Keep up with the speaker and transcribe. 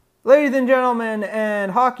Ladies and gentlemen,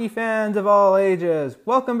 and hockey fans of all ages,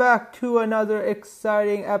 welcome back to another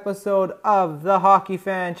exciting episode of the Hockey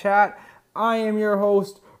Fan Chat. I am your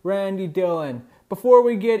host, Randy Dillon. Before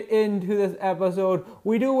we get into this episode,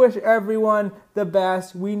 we do wish everyone the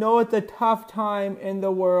best. We know it's a tough time in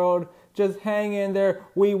the world. Just hang in there.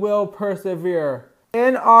 We will persevere.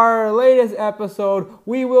 In our latest episode,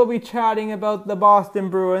 we will be chatting about the Boston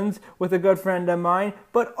Bruins with a good friend of mine,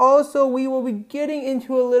 but also we will be getting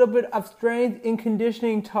into a little bit of strength and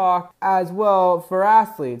conditioning talk as well for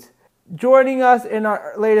athletes. Joining us in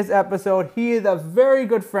our latest episode, he is a very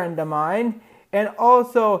good friend of mine, and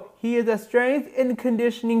also he is a strength and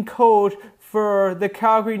conditioning coach for the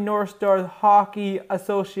Calgary North Stars Hockey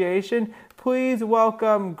Association. Please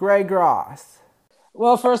welcome Greg Ross.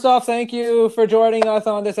 Well, first off, thank you for joining us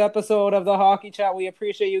on this episode of the Hockey Chat. We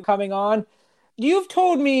appreciate you coming on. You've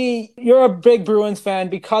told me you're a big Bruins fan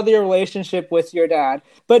because of your relationship with your dad,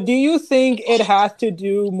 but do you think it has to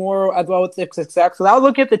do more about the success? So I'll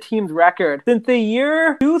look at the team's record. Since the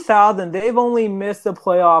year 2000, they've only missed the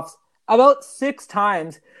playoffs about 6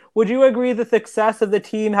 times. Would you agree the success of the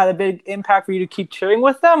team had a big impact for you to keep cheering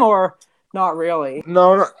with them, or not really?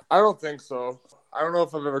 No, I don't think so. I don't know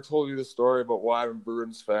if I've ever told you the story about why I'm a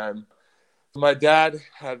Bruins fan. My dad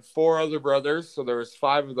had 4 other brothers, so there was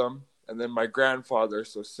 5 of them, and then my grandfather,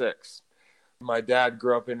 so 6. My dad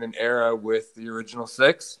grew up in an era with the original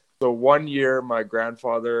 6. So one year, my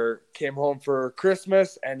grandfather came home for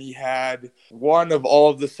Christmas, and he had one of all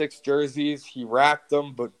of the 6 jerseys. He wrapped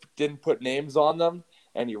them, but didn't put names on them,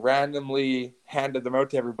 and he randomly handed them out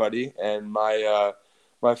to everybody, and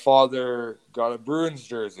my father got a Bruins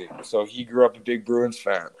jersey, so he grew up a big Bruins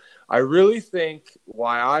fan. I really think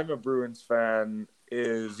why I'm a Bruins fan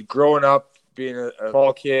is growing up, being a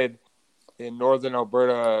small kid in northern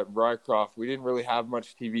Alberta, Rycroft, we didn't really have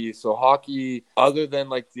much TV. So hockey, other than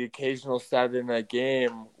like the occasional Saturday night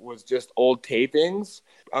game, was just old tapings.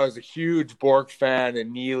 I was a huge Bork fan,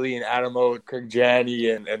 and Neely and Adamo, Craig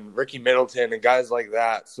Janney and Ricky Middleton and guys like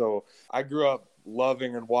that. So I grew up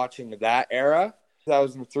loving and watching that era.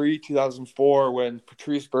 2003, 2004, when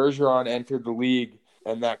Patrice Bergeron entered the league,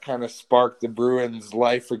 and that kind of sparked the Bruins'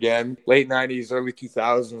 life again. Late 90s, early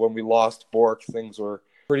 2000s, when we lost Bork, things were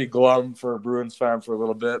pretty glum for a Bruins fan for a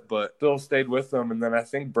little bit, but still stayed with them. And then I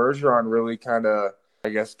think Bergeron really kind of,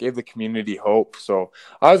 gave the community hope. So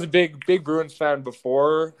I was a big Bruins fan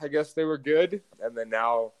before, I guess they were good. And then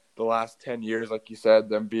now, the last 10 years, like you said,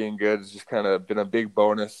 them being good has just kind of been a big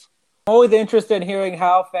bonus. Always interested in hearing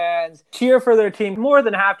how fans cheer for their team more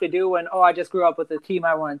than have to do when, I just grew up with the team,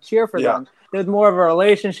 I want to cheer for them. There's more of a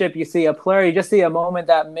relationship. You see a player, you just see a moment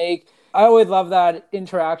that make. I always love that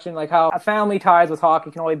interaction, like how family ties with hockey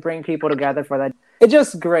can always bring people together for that. It's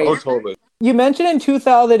just great. Oh, totally. You mentioned in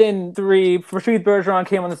 2003, Patrice Bergeron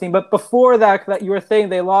came on the scene, but before that you were saying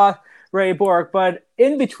they lost Ray Bork. But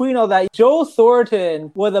in between all that, Joe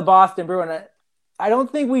Thornton was a Boston Bruin. I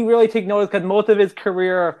don't think we really take notice because most of his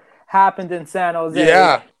career happened in San Jose.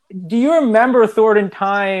 Yeah. Do you remember Thornton's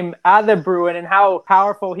time as a Bruin and how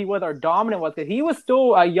powerful he was or dominant was? Because he was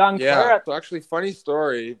still a young player. Yeah, so actually, funny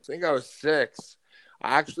story. I think I was 6.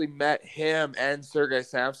 I actually met him and Sergei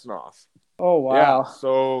Samsonov. Oh, wow. Yeah,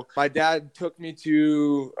 so my dad took me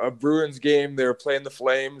to a Bruins game. They were playing the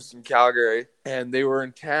Flames in Calgary, and they were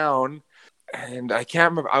in town. And I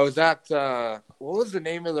can't remember. I was at, what was the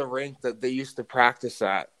name of the rink that they used to practice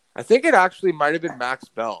at? I think it actually might have been Max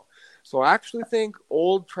Bell. So I actually think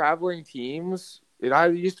old traveling teams, it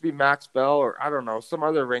either used to be Max Bell or, I don't know, some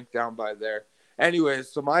other rink down by there.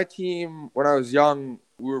 Anyways, so my team, when I was young,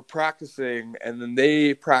 we were practicing, and then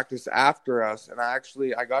they practiced after us. And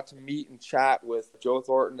I got to meet and chat with Joe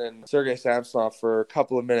Thornton and Sergei Samsonov for a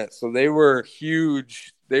couple of minutes. So they were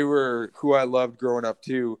huge. They were who I loved growing up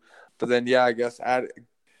too. But then, I guess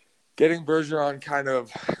getting Bergeron kind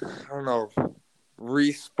of, I don't know,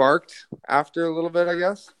 re-sparked after a little bit, I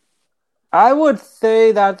guess. I would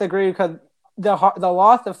say that's agree because the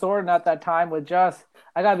loss of Thornton at that time was just,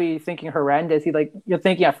 I gotta be thinking horrendous. You're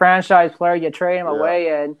thinking a franchise player, you trade him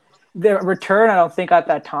away, and the return, I don't think at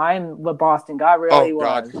that time what Boston got really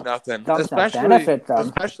was nothing.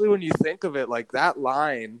 Especially when you think of it, like that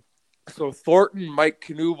line. So Thornton, Mike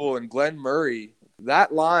Knuble, and Glenn Murray.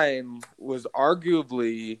 That line was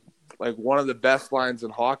arguably like one of the best lines in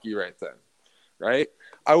hockey right then, right?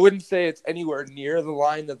 I wouldn't say it's anywhere near the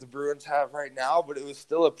line that the Bruins have right now, but it was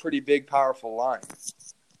still a pretty big, powerful line.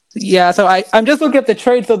 Yeah, so I'm just looking at the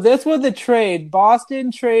trade. So this was the trade.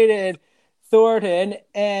 Boston traded Thornton,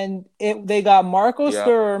 and they got Marco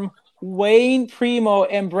Sturm, Wayne Primo,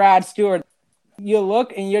 and Brad Stewart. You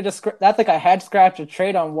look, and you're just that's like a head scratcher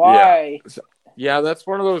trade on why. Yeah. Yeah, that's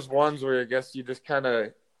one of those ones where I guess you just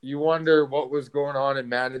you wonder what was going on in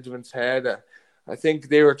management's head. I think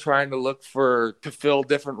they were trying to fill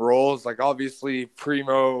different roles. Like obviously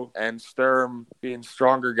Primo and Sturm being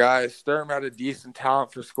stronger guys. Sturm had a decent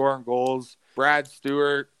talent for scoring goals. Brad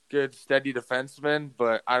Stewart, good steady defenseman,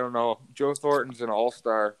 but I don't know. Joe Thornton's an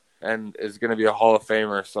all-star and is going to be a Hall of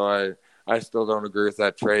Famer, so I still don't agree with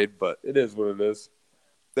that trade, but it is what it is.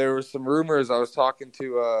 There were some rumors. I was talking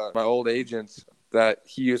to my old agents that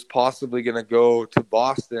he was possibly going to go to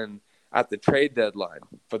Boston at the trade deadline,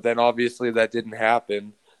 but then obviously that didn't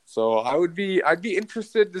happen. So I'd be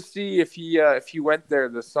interested to see if he went there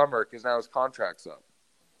this summer because now his contract's up.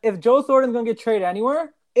 If Joe Thornton's going to get traded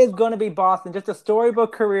anywhere, it's going to be Boston. Just a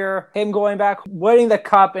storybook career. Him going back, winning the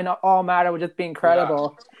cup in all matter would just be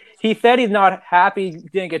incredible. Yeah. He said he's not happy he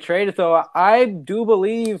didn't get traded, so I do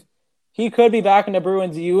believe he could be back in the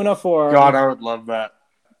Bruins uniform. God, I would love that.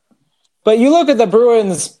 But you look at the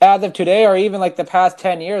Bruins as of today, or even like the past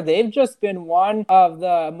 10 years, they've just been one of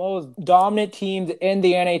the most dominant teams in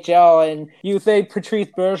the NHL. And you say Patrice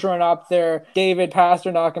Bergeron up there, David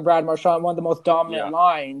Pastrnak and Brad Marchand, one of the most dominant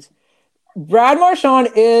lines. Brad Marchand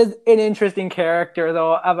is an interesting character,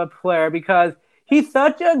 though, of a player because he's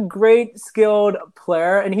such a great, skilled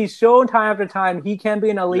player, and he's shown time after time he can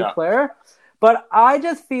be an elite player. But I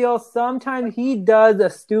just feel sometimes he does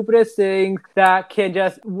the stupidest things that can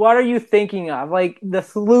just, what are you thinking of? Like the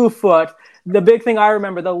slew foot, the big thing I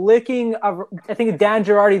remember, the licking of, I think, Dan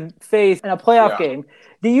Girardi's face in a playoff game.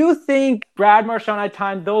 Do you think Brad Marchand at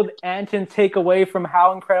times, those antics take away from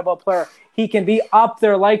how incredible a player he can be up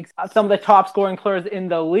there like some of the top scoring players in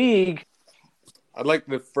the league? I'd like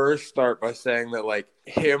to first start by saying that like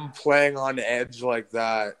him playing on edge like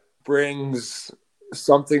that brings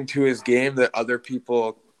something to his game that other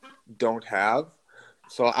people don't have.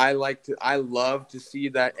 So I love to see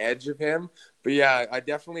that edge of him. But yeah, I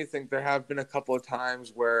definitely think there have been a couple of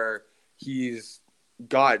times where he's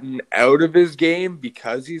gotten out of his game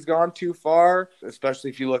because he's gone too far, especially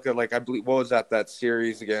if you look at like, I believe, what was that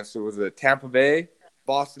series against, was it Tampa Bay?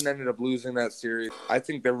 Boston ended up losing that series. I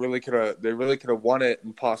think they really could have won it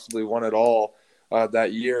and possibly won it all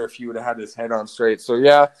that year if he would have had his head on straight. So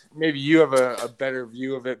yeah, maybe you have a better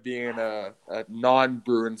view of it being a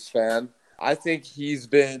non-Bruins fan. I think he's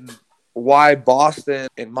been why Boston,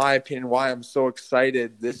 in my opinion, why I'm so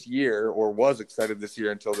excited this year, or was excited this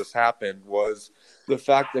year until this happened, was the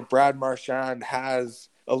fact that Brad Marchand has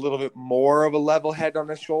a little bit more of a level head on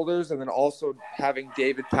his shoulders, and then also having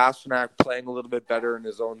David Pastrnak playing a little bit better in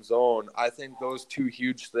his own zone. I think those two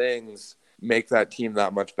huge things make that team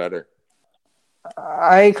that much better.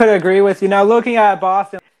 I could agree with you. Now, looking at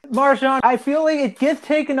Boston, Marchand, I feel like it gets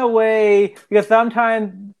taken away because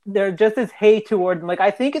sometimes there's just this hate towards him. Like, I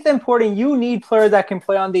think it's important. You need players that can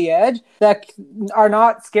play on the edge, that are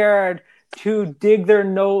not scared to dig their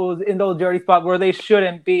nose in those dirty spots where they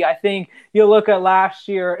shouldn't be. I think you look at last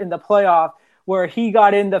year in the playoff where he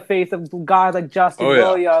got in the face of guys like Justin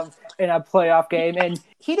Williams in a playoff game, and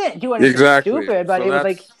he didn't do anything stupid, but so it was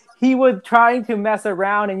like he was trying to mess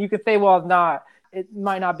around, and you could say, well, it's not. It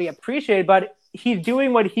might not be appreciated, but he's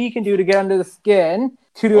doing what he can do to get under the skin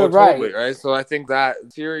to do it right. Totally, right. So I think that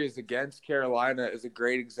series against Carolina is a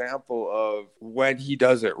great example of when he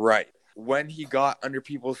does it right. When he got under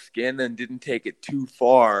people's skin and didn't take it too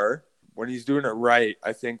far, when he's doing it right,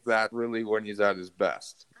 I think that's really when he's at his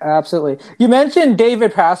best. Absolutely. You mentioned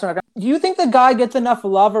David Pastrnak. Do you think the guy gets enough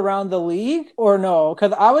love around the league or no?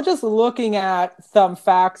 Because I was just looking at some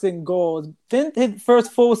facts and goals. Since his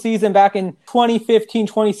first full season back in 2015,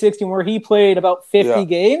 2016, where he played about 50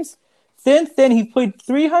 games, since then he's played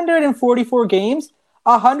 344 games,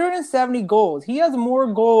 170 goals. He has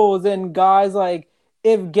more goals than guys like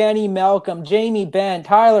Evgeny Malkin, Jamie Benn,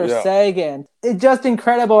 Tyler Seguin. It's just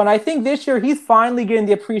incredible. And I think this year he's finally getting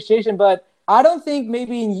the appreciation, but I don't think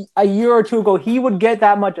maybe a year or two ago he would get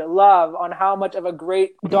that much love on how much of a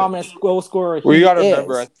great dominant goal scorer he is. Well, you got to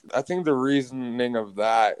remember, I think the reasoning of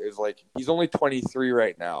that is like he's only 23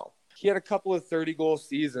 right now. He had a couple of 30-goal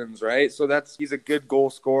seasons, right? So he's a good goal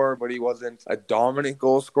scorer, but he wasn't a dominant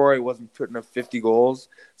goal scorer. He wasn't putting up 50 goals.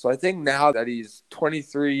 So I think now that he's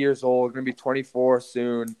 23 years old, going to be 24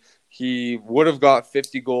 soon, he would have got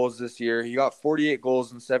 50 goals this year. He got 48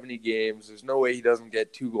 goals in 70 games. There's no way he doesn't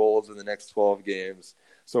get 2 goals in the next 12 games.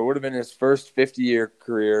 So it would have been his first 50-year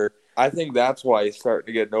career. I think that's why he's starting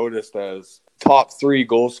to get noticed as top 3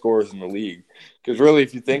 goal scorers in the league. Because really,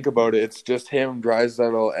 if you think about it, it's just him,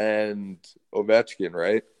 Draisaitl, and Ovechkin,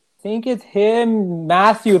 right? I think it's him,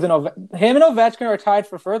 Matthews, and him and Ovechkin are tied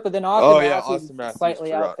for first, but then Austin Matthews Matthews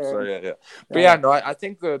slightly out there. So, But I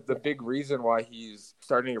think the big reason why he's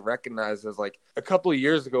starting to recognize as like a couple of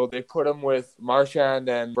years ago, they put him with Marchand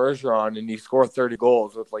and Bergeron and he scored 30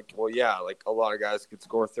 goals with like, well, yeah, like a lot of guys could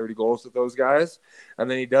score 30 goals with those guys.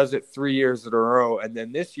 And then he does it 3 years in a row. And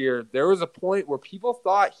then this year, there was a point where people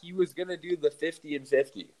thought he was going to do the 50 and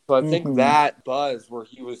 50. So I think that buzz where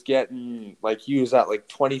he was getting, like he was at like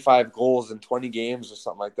 25 goals in 20 games or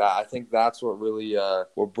something like that. I think that's what really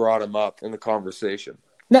what brought him up in the conversation.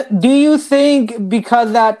 Now, do you think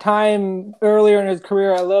because that time earlier in his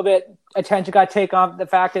career, a little bit attention got taken off the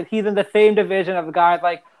fact that he's in the same division of guys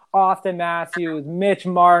like Austin Matthews, Mitch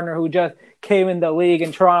Marner, who just came in the league,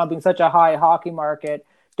 and Toronto being such a high hockey market?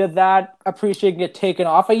 Does that appreciation get taken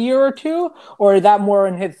off a year or two? Or is that more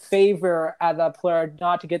in his favor as a player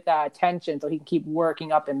not to get that attention so he can keep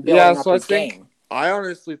working up and building up his game? I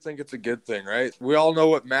honestly think it's a good thing, right? We all know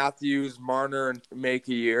what Matthews, Marner make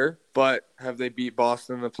a year, but have they beat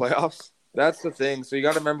Boston in the playoffs? That's the thing. So you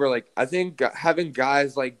got to remember, like, I think having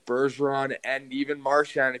guys like Bergeron and even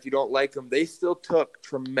Marchand, if you don't like them, they still took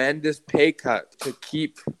tremendous pay cuts to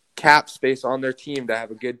keep cap space on their team to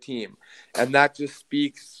have a good team. And that just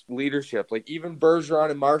speaks leadership. Like even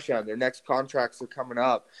Bergeron and Marchand, their next contracts are coming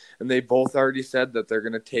up and they both already said that they're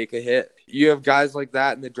going to take a hit. You have guys like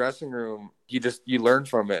that in the dressing room. You learn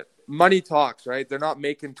from it. Money talks, right? They're not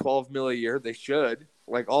making $12 million a year. They should.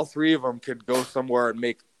 Like all three of them could go somewhere and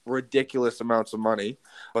make ridiculous amounts of money,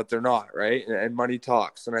 but they're not, right? And money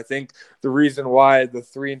talks. And I think the reason why the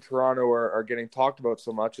three in Toronto are getting talked about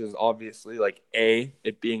so much is obviously like A,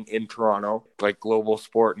 it being in Toronto, like global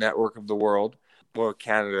sport network of the world, or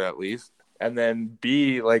Canada at least. And then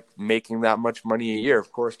B, like making that much money a year.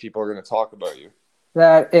 Of course, people are going to talk about you.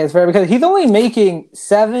 That is fair because he's only making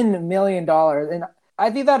 $7 million. And I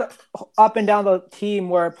think that up and down the team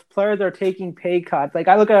where players are taking pay cuts. Like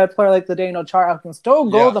I look at a player like the Daniel Chara can still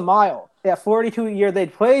go the mile. At 42 years,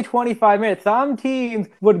 they'd play 25 minutes. Some teams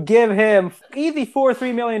would give him easy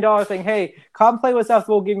 $3 million saying, hey, come play with us,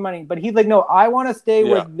 we'll give you money. But he's like, no, I want to stay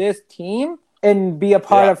with this team and be a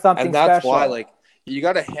part of something special. And that's why, like, you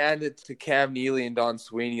got to hand it to Cam Neely and Don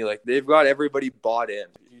Sweeney. Like, they've got everybody bought in.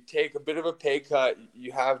 You take a bit of a pay cut,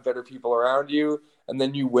 you have better people around you, and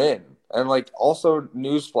then you win. And, like, also,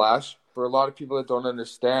 newsflash, for a lot of people that don't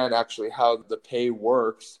understand actually how the pay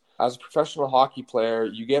works, as a professional hockey player,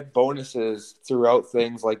 you get bonuses throughout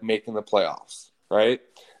things like making the playoffs, right?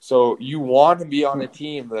 So you want to be on a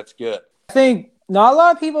team that's good. I think not a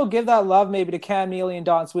lot of people give that love maybe to Cam Neely and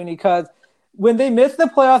Don Sweeney because when they missed the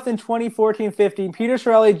playoffs in 2014-15, Peter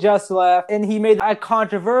Chiarelli just left, and he made a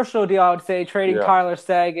controversial deal, I would say, trading Tyler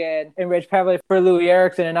Seguin and Rich Peverley for Louis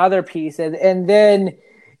Eriksson and other pieces. And then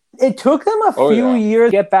it took them a few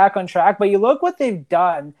years to get back on track, but you look what they've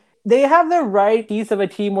done. They have the right piece of a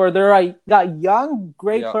team where they're got young,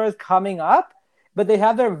 great players coming up, but they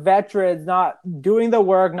have their veterans not doing the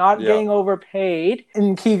work, not getting overpaid,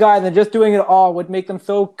 and key guys and just doing it all would make them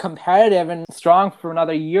so competitive and strong for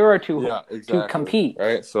another year or two to compete.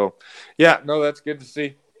 Right. So, that's good to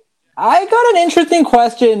see. I got an interesting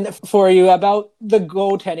question for you about the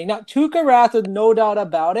goaltending. Now, Tuukka Rask, is no doubt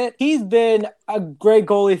about it. He's been a great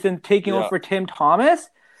goalie since taking over for Tim Thomas.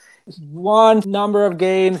 Won number of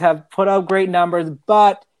games, have put up great numbers,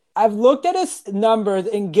 but I've looked at his numbers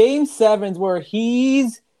in Game 7s where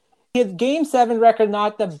his Game 7 record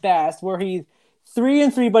not the best, where he's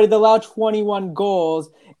 3-3, but he's allowed 21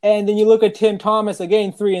 goals. And then you look at Tim Thomas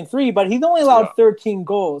again, 3-3, but he's only allowed 13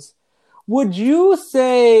 goals. Would you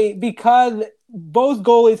say, because both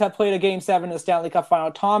goalies have played a Game 7 in the Stanley Cup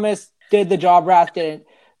final, Thomas did the job, Rask didn't,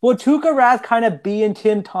 will Tuukka Rask kind of be in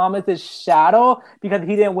Tim Thomas's shadow because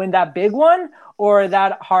he didn't win that big one, or is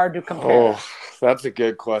that hard to compare? Oh, that's a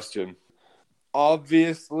good question.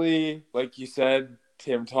 Obviously, like you said,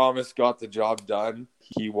 Tim Thomas got the job done.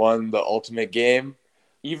 He won the ultimate game.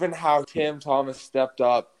 Even how Tim Thomas stepped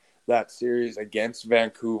up that series against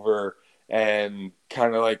Vancouver and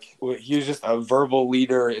kind of like he was just a verbal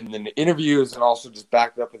leader in the interviews and also just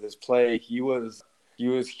backed up with his play. He was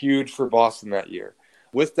huge for Boston that year.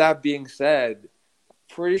 With that being said,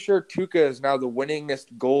 pretty sure Tuukka is now the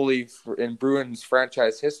winningest goalie in Bruins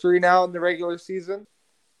franchise history now in the regular season.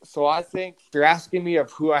 So I think if you're asking me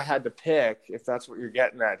of who I had to pick, if that's what you're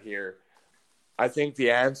getting at here, I think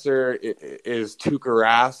the answer is Tuukka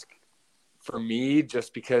Rask for me,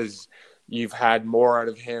 just because you've had more out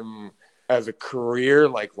of him as a career,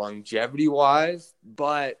 like longevity-wise.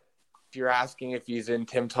 But if you're asking if he's in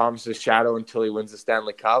Tim Thomas's shadow until he wins the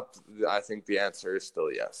Stanley Cup, I think the answer is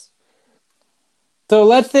still yes. So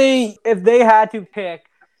let's say if they had to pick,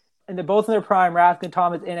 and they're both in their prime, Rask and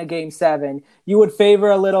Thomas in a Game 7, you would favor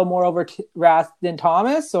a little more over Rask than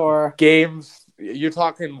Thomas, or? Games, you're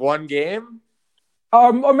talking one game?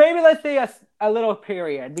 Or maybe let's say a little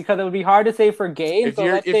period, because it would be hard to say for games. So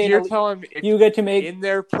let's say you're telling me you get to make in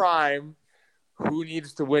their prime, who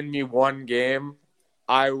needs to win me one game,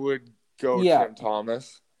 I would go Tim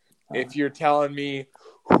Thomas. If you're telling me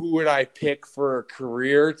who would I pick for a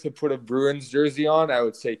career to put a Bruins jersey on, I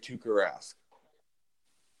would say Tuukka Rask.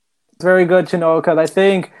 It's very good to know, because I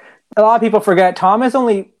think a lot of people forget Thomas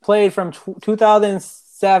only played from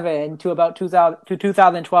 2007 to about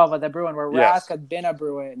 2012 as a Bruin, where Rask had been a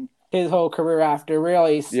Bruin his whole career after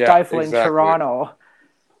really stifling Toronto.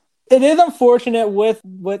 It is unfortunate with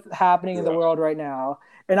what's happening in the world right now.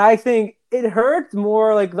 And I think it hurts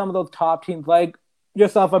more like some of those top teams, like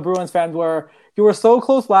yourself, a Bruins fan, where you were so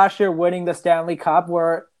close last year winning the Stanley Cup,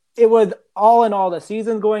 where it was all in all, the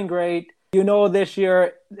season's going great. You know, this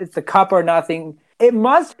year it's the cup or nothing. It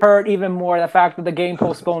must hurt even more the fact that the game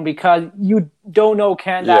postponed, because you don't know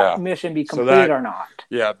can that mission be complete or not.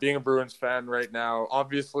 Yeah, being a Bruins fan right now,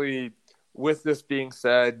 obviously, with this being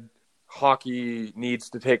said, hockey needs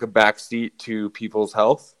to take a backseat to people's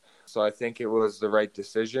health. So I think it was the right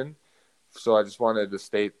decision. So I just wanted to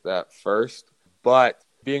state that first. But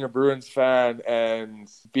being a Bruins fan and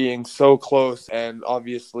being so close, and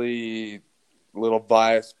obviously a little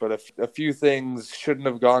biased, but a few things shouldn't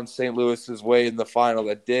have gone St. Louis's way in the final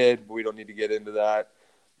that did. But we don't need to get into that.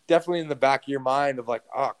 Definitely in the back of your mind of like,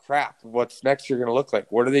 oh, crap, what's next year going to look like?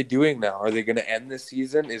 What are they doing now? Are they going to end this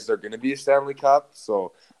season? Is there going to be a Stanley Cup?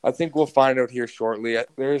 So I think we'll find out here shortly.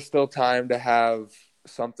 There is still time to have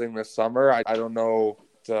something this summer. I don't know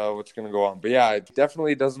what's going to go on. But, yeah, it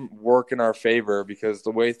definitely doesn't work in our favor, because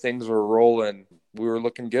the way things were rolling, we were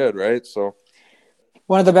looking good, right? So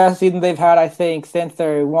one of the best seasons they've had, I think, since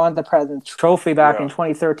they won the President's Trophy back in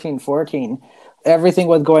 2013-14. Everything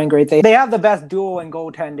was going great. They have the best duo in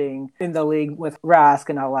goaltending in the league with Rask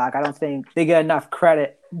and Halak. I don't think they get enough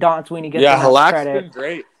credit. Don Sweeney gets enough credit. Halak's been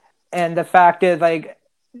great. And the fact is, like,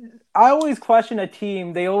 I always question a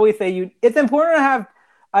team. They always say it's important to have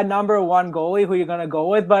a number one goalie who you're going to go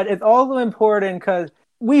with, but it's also important because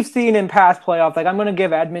we've seen in past playoffs, like I'm going to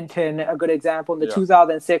give Edmonton a good example in the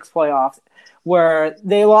 2006 playoffs, where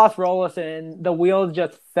they lost Rolison and the wheels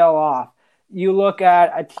just fell off. You look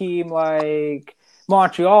at a team like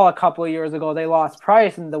Montreal a couple of years ago, they lost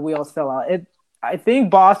Price and the wheels fell out. I think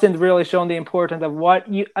Boston's really shown the importance of what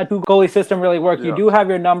a two-goalie system really works. You do have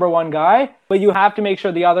your number one guy, but you have to make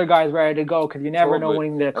sure the other guy's ready to go, because you never know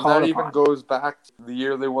when they're called upon. And that even goes back to the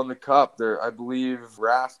year they won the Cup. I believe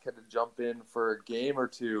Rask had to jump in for a game or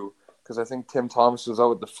two, because I think Tim Thomas was out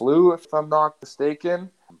with the flu, if I'm not mistaken.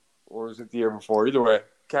 Or was it the year before? Either way,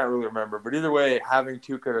 can't really remember. But either way, having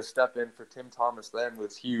Tuukka to step in for Tim Thomas then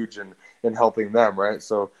was huge in helping them, right?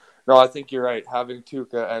 So, no, I think you're right. Having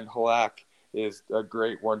Tuukka and Halak is a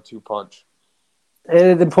great 1-2 punch. It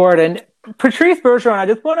is important. Patrice Bergeron, I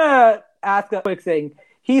just want to ask a quick thing.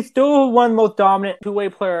 He's still one of the most dominant two-way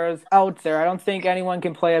players out there. I don't think anyone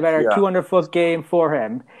can play a better 200-foot game for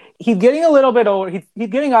him. He's getting a little bit old. He's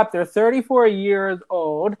getting up there, 34 years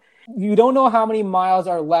old. You don't know how many miles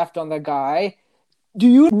are left on the guy. Do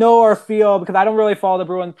you know or feel, because I don't really follow the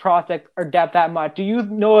Bruins prospect or depth that much, do you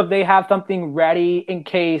know if they have something ready in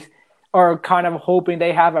case, or kind of hoping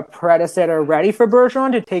they have a predecessor ready for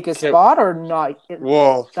Bergeron to take his spot, or not?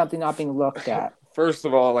 Well, something not being looked at. First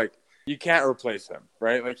of all, like, you can't replace him,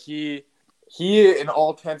 right? Like, he in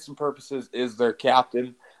all intents and purposes is their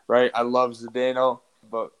captain, right? I love Zdeno,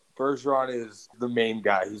 but Bergeron is the main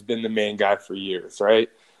guy. He's been the main guy for years, right?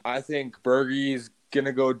 I think Bergie's going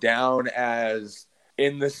to go down as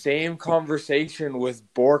in the same conversation with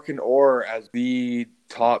Bork and Orr as the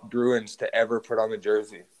top Bruins to ever put on the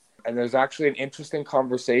jersey. And there's actually an interesting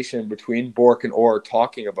conversation between Bork and Orr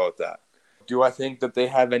talking about that. Do I think that they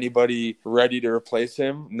have anybody ready to replace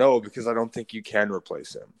him? No, because I don't think you can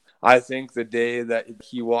replace him. I think the day that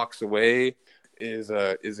he walks away is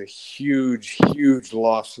a huge, huge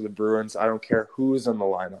loss to the Bruins. I don't care who's in the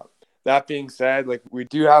lineup. That being said, like, we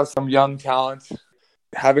do have some young talent.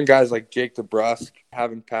 Having guys like Jake DeBrusk,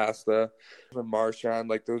 having Pasta, and Marchand,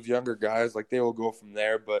 like those younger guys, like they will go from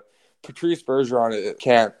there. But Patrice Bergeron,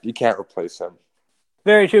 you can't replace him.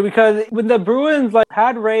 Very true, because when the Bruins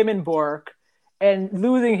had Raymond Bourque, and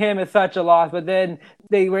losing him is such a loss, but then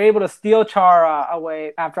they were able to steal Chara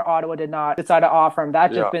away after Ottawa did not decide to offer him.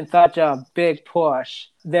 That's just been such a big push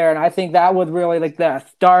there, and I think that was really the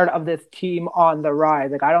start of this team on the rise.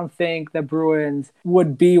 Like, I don't think the Bruins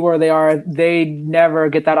would be where they are. They never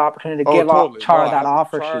get that opportunity to give Chara that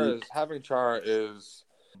offer sheet. Having Chara is...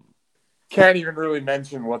 Can't even really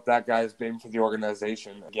mention what that guy's been for the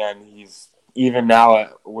organization. Again, he's... Even now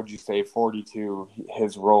at, would you say, 42,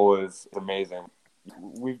 his role is amazing.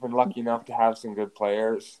 We've been lucky enough to have some good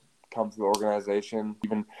players come to the organization.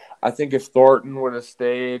 Even I think if Thornton would have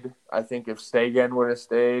stayed, I think if Seguin would have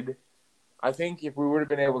stayed, I think if we would have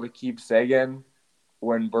been able to keep Seguin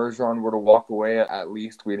when Bergeron were to walk away, at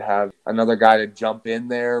least we'd have another guy to jump in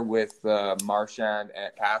there with Marchand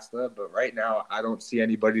and Pasta. But right now, I don't see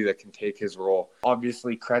anybody that can take his role.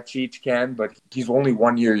 Obviously, Krejci can, but he's only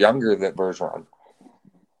 1 year younger than Bergeron.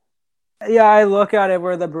 Yeah, I look at it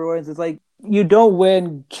where the Bruins is like, you don't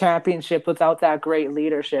win championship without that great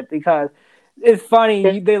leadership, because it's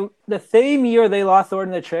funny. The same year they lost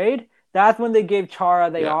Thornton in the trade, that's when they gave Chara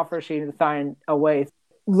the offer sheet to sign away.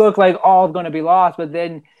 Looked like all going to be lost, but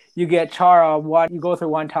then you get Chara. You go through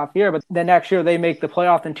one tough year, but the next year they make the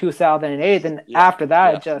playoffs in 2008, and after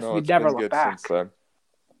that, we never look back.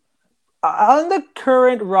 On the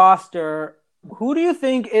current roster, who do you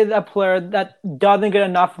think is a player that doesn't get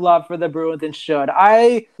enough love for the Bruins and should?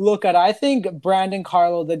 I think Brandon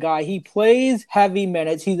Carlo, the guy, he plays heavy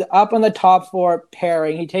minutes. He's up on the top four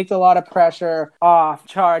pairing. He takes a lot of pressure off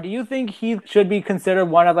Char. Do you think he should be considered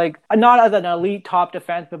one of, like, not as an elite top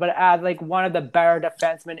defenseman, but as like one of the better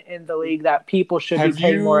defensemen in the league that people should be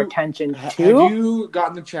paying more attention to? Have you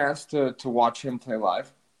gotten the chance to watch him play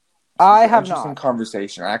live? I have not. Interesting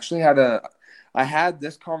conversation. I actually had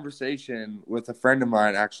this conversation with a friend of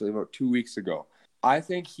mine actually about 2 weeks ago. I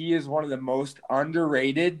think he is one of the most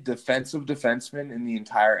underrated defensive defensemen in the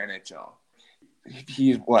entire NHL.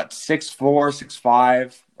 He's 6'4",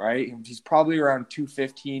 6'5", right? He's probably around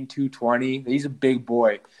 215, 220. He's a big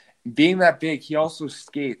boy. Being that big, he also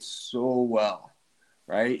skates so well,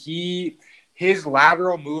 right? His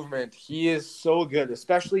lateral movement, he is so good,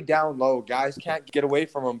 especially down low. Guys can't get away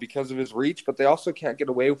from him because of his reach, but they also can't get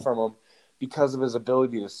away from him because of his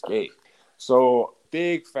ability to skate. So,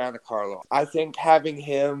 big fan of Carlo. I think having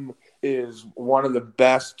him is one of the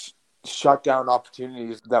best shutdown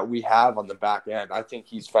opportunities that we have on the back end. I think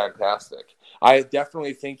he's fantastic. I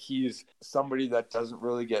definitely think he's somebody that doesn't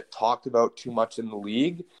really get talked about too much in the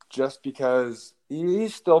league, just because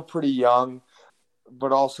he's still pretty young,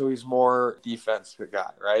 but also he's more defensive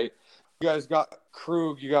guy, right? You guys got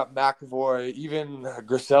Krug, you got McAvoy, even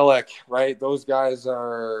Grzelcyk, right? Those guys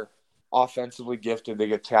are offensively gifted. They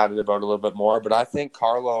get chatted about a little bit more. But I think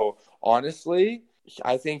Carlo, honestly,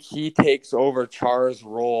 I think he takes over Chara's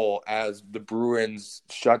role as the Bruins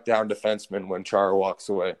shutdown defenseman when Chara walks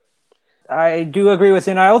away. I do agree with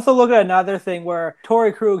you. And I also look at another thing where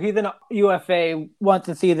Torrey Krug, he's an UFA once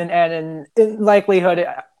the season ends, and in likelihood,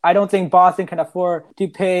 I don't think Boston can afford to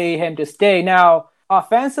pay him to stay. Now,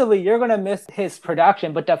 offensively, you're going to miss his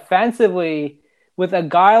production, but defensively, with a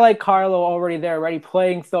guy like Carlo already there, already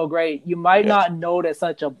playing so great, you might not notice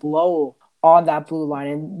such a blow on that blue line.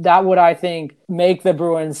 And that would, I think, make the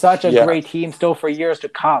Bruins such a great team still for years to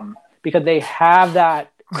come, because they have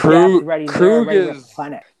that depth ready to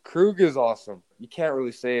replenish. Krug is awesome. You can't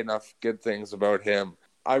really say enough good things about him.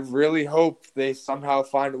 I really hope they somehow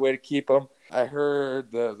find a way to keep him. I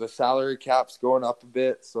heard the salary cap's going up a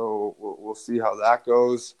bit, so we'll see how that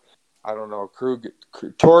goes. I don't know.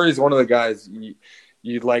 Torrey's one of the guys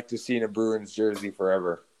you'd like to see in a Bruins jersey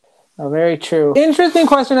forever. Oh, very true. Interesting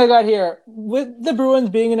question I got here. With the Bruins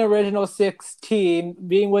being an original six team,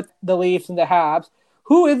 being with the Leafs and the Habs,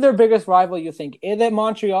 who is their biggest rival, you think? Is it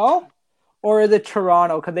Montreal or is it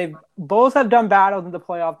Toronto? Because they both have done battles in the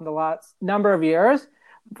playoffs in the last number of years.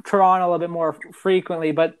 Toronto a little bit more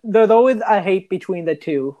frequently, but there's always a hate between the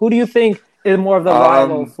two. Who do you think is more of the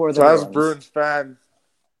rival for the Bruins? As a Bruins fan,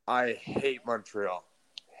 I hate Montreal.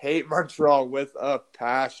 Hate Montreal with a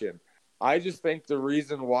passion. I just think the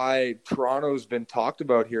reason why Toronto's been talked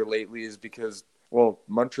about here lately is because,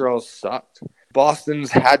 Montreal sucked.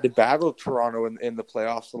 Boston's had to battle Toronto in the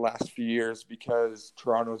playoffs the last few years because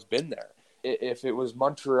Toronto's been there. If it was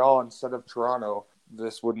Montreal instead of Toronto,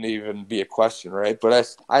 this wouldn't even be a question, right?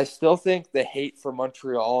 But I still think the hate for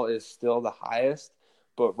Montreal is still the highest.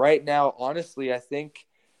 But right now, honestly, I think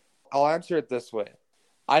I'll answer it this way.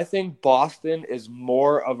 I think Boston is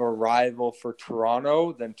more of a rival for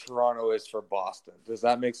Toronto than Toronto is for Boston. Does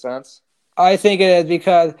that make sense? I think it is,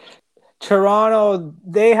 because Toronto,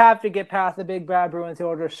 they have to get past the big bad Bruins in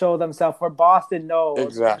order to show themselves, where Boston knows.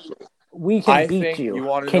 Exactly. We can beat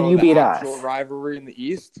you. Can you beat us? Actual rivalry in the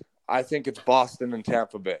East? I think it's Boston and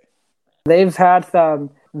Tampa Bay. They've had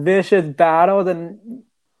some vicious battles, and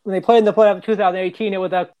when they played in the playoff in 2018, it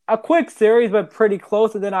was a quick series, but pretty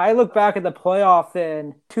close. And then I look back at the playoffs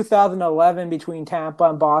in 2011 between Tampa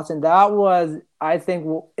and Boston. That was, I think,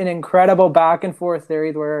 an incredible back-and-forth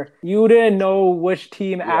series where you didn't know which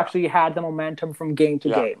team actually had the momentum from game to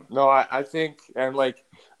game. No, I think, and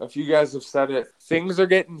a few guys have said it. Things are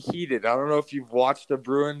getting heated. I don't know if you've watched the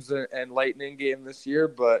Bruins and Lightning game this year,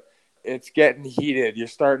 but it's getting heated. You're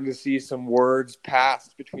starting to see some words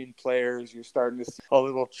passed between players. You're starting to see a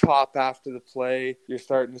little chop after the play. You're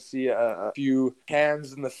starting to see a few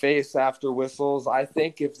hands in the face after whistles. I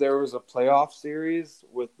think if there was a playoff series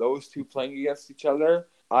with those two playing against each other,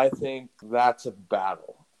 I think that's a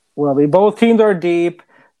battle. Well, both teams are deep.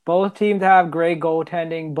 Both teams have great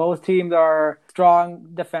goaltending. Both teams are strong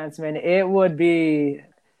defensemen. It would be...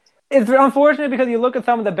 It's unfortunate because you look at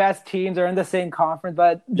some of the best teams are in the same conference,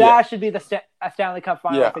 but that should be a Stanley Cup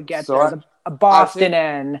final if it gets there. Boston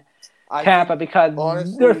and Tampa, because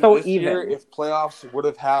honestly, they're so this even. Year, if playoffs would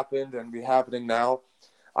have happened and be happening now,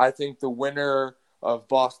 I think the winner of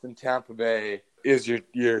Boston Tampa Bay is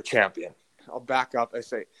your champion. I'll back up. I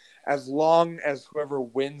say, as long as whoever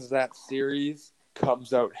wins that series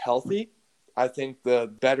comes out healthy, I think the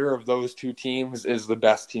better of those two teams is the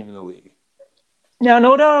best team in the league. Now,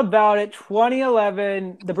 no doubt about it,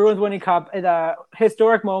 2011, the Bruins winning cup is a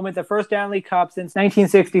historic moment, the first Stanley Cup since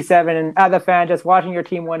 1967, and as a fan, just watching your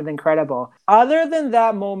team win is incredible. Other than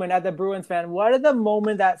that moment, as a Bruins fan, what is the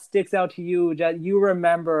moment that sticks out to you that you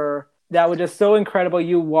remember that was just so incredible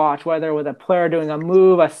you watched, whether it was a player doing a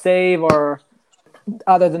move, a save, or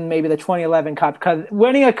other than maybe the 2011 Cup? Because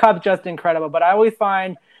winning a cup is just incredible, but I always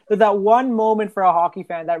find there's that one moment for a hockey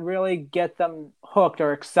fan that really gets them hooked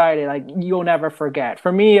or excited, like you'll never forget.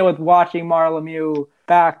 For me, it was watching Mario Lemieux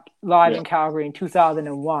back live in Calgary in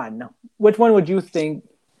 2001. Which one would you think,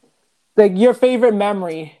 like your favorite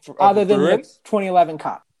memory other than the 2011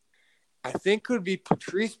 Cup? I think it would be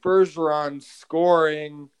Patrice Bergeron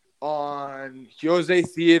scoring on Jose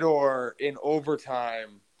Theodore in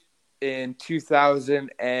overtime in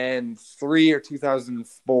 2003 or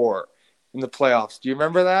 2004 in the playoffs. Do you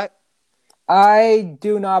remember that? I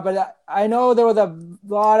do not, but I know there was a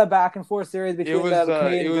lot of back and forth series between the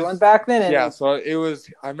Canadian Bruins back then. And so it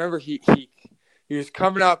was. I remember he was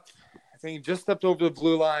coming up. I think he just stepped over the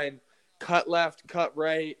blue line, cut left, cut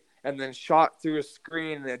right, and then shot through a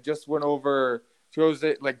screen, and it just went over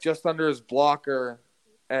Jose, like just under his blocker.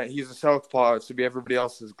 He's a southpaw, so be everybody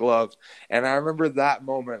else's gloves. And I remember that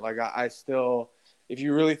moment. Like I still, if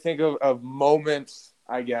you really think of moments,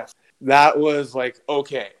 I guess that was like,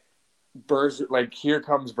 okay, here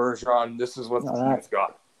comes Bergeron. This is what the team's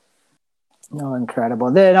got. No,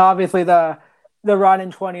 incredible. Then obviously the run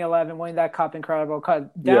in 2011, winning that cup, incredible. Because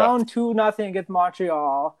down 2-0 against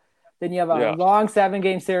Montreal, then you have a long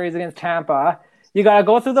 7-game series against Tampa. You got to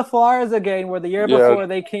go through the Flyers again, where the year before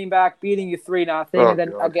they came back beating you 3-0, and then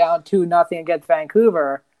down 2-0 against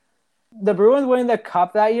Vancouver. The Bruins winning the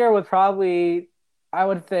cup that year was probably, I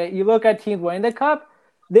would say, you look at teams winning the cup,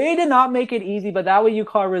 they did not make it easy, but that what you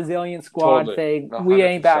call a resilient squad, saying 100%. We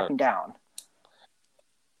ain't backing down.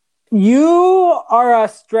 You are a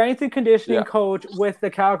strength and conditioning coach with the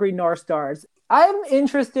Calgary North Stars. I'm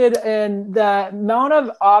interested in the amount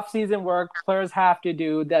of off-season work players have to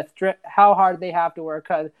do, how hard they have to work.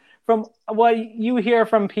 Because from what you hear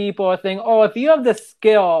from people saying, oh, if you have the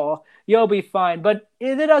skill, you'll be fine. But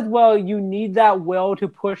is it as well you need that will to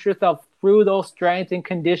push yourself through those strength and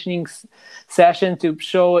conditioning sessions to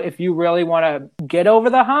show if you really want to get over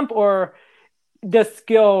the hump, or does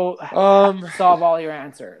skill solve all your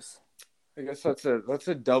answers? I guess that's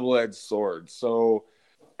a double-edged sword. So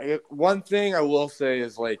one thing I will say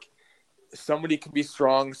is, like, somebody can be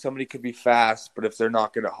strong, somebody could be fast, but if they're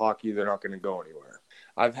not good at hockey, they're not going to go anywhere.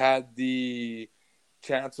 I've had the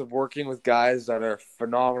chance of working with guys that are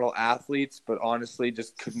phenomenal athletes, but honestly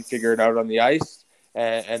just couldn't figure it out on the ice,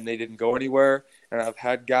 and they didn't go anywhere. And I've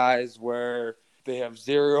had guys where they have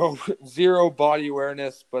zero body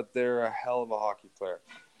awareness, but they're a hell of a hockey player.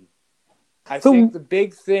 I think the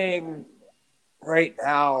big thing right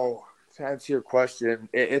now, to answer your question,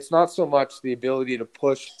 it's not so much the ability to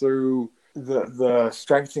push through the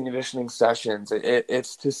strength and conditioning sessions.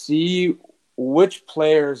 It's to see which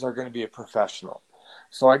players are going to be a professional.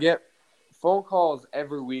 So I get phone calls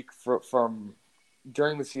every week from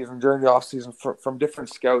during the season, during the off season, from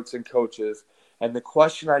different scouts and coaches. And the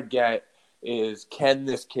question I get is, can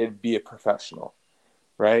this kid be a professional?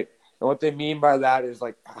 Right? And what they mean by that is,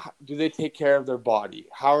 like, do they take care of their body?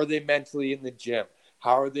 How are they mentally in the gym?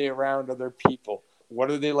 How are they around other people?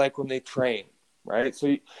 What are they like when they train? Right?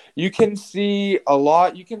 So you can see a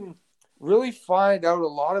lot. You can really find out a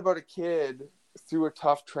lot about a kid through a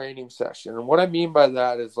tough training session. And what I mean by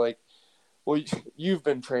that is, like, well, you've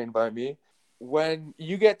been trained by me. When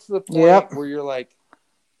you get to the point where you're like,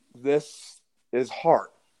 this is hard,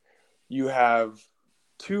 you have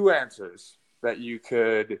two answers that you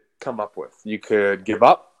could come up with. You could give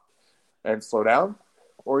up and slow down,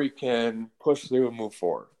 or you can push through and move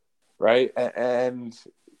forward, right? And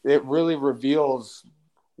it really reveals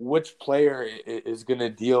which player is going to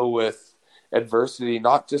deal with adversity,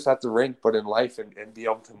 not just at the rink, but in life, and be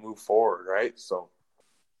able to move forward, right? So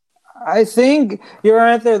I think your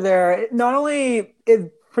answer there, not only is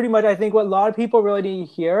pretty much, I think, what a lot of people really need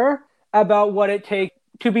to hear about what it takes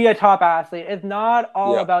to be a top athlete. It's not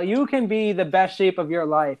all yeah, about, you can be the best shape of your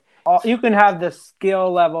life. You can have the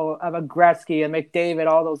skill level of a Gretzky and McDavid,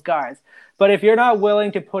 all those guys. But if you're not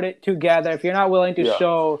willing to put it together, if you're not willing to yeah,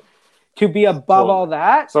 show, to be above totally. all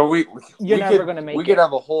that, So you're never going to make it. We could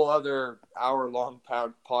have a whole other hour-long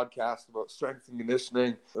podcast about strength and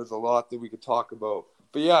conditioning. There's a lot that we could talk about.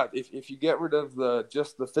 But yeah, if you get rid of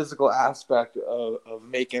just the physical aspect of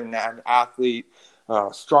making an athlete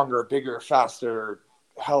stronger, bigger, faster,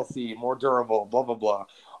 healthy, more durable, blah blah blah,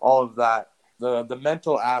 all of that, the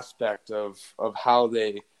mental aspect of how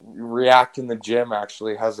they react in the gym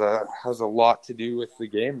actually has a lot to do with the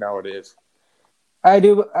game nowadays.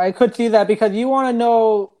 I could see that, because you want to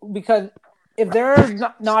know, because if they're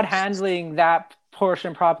not handling that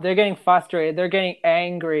portion properly, they're getting frustrated, they're getting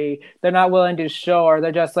angry, they're not willing to show, or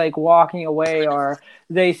they're just like walking away, or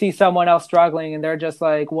they see someone else struggling and they're just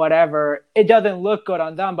like, whatever. It doesn't look good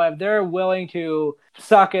on them. But if they're willing to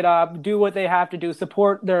suck it up, do what they have to do,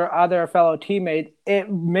 support their other fellow teammates,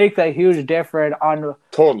 it makes a huge difference on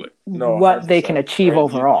Totally. No, what they can 100%, achieve right?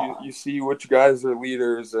 overall. You see which guys are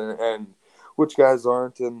leaders and which guys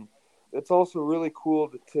aren't. And it's also really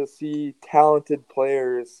cool to see talented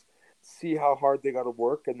players see how hard they got to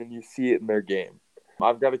work, and then you see it in their game.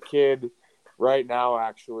 I've got a kid right now,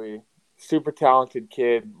 actually, super talented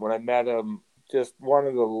kid. When I met him, just one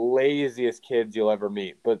of the laziest kids you'll ever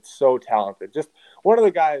meet, but so talented. Just one of the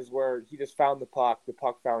guys where he just found the puck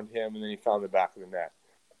found him, and then he found the back of the net.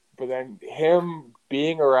 But then him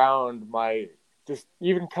being around just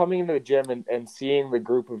even coming into the gym and seeing the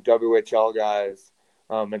group of WHL guys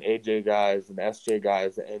and AJ guys and SJ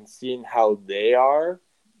guys and seeing how they are,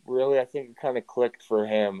 really, I think it kind of clicked for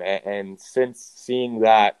him. And since seeing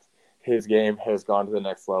that, his game has gone to the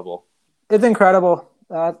next level. It's incredible,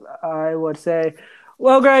 I would say.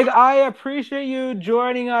 Well, Greg, I appreciate you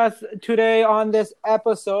joining us today on this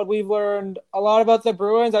episode. We've learned a lot about the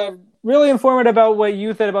Bruins. I'm really informative about what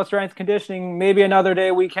you said about strength conditioning. Maybe another day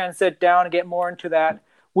we can sit down and get more into that.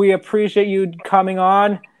 We appreciate you coming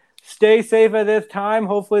on. Stay safe at this time.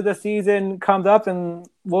 Hopefully the season comes up and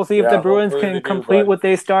we'll see if the Bruins can complete what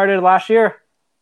they started last year.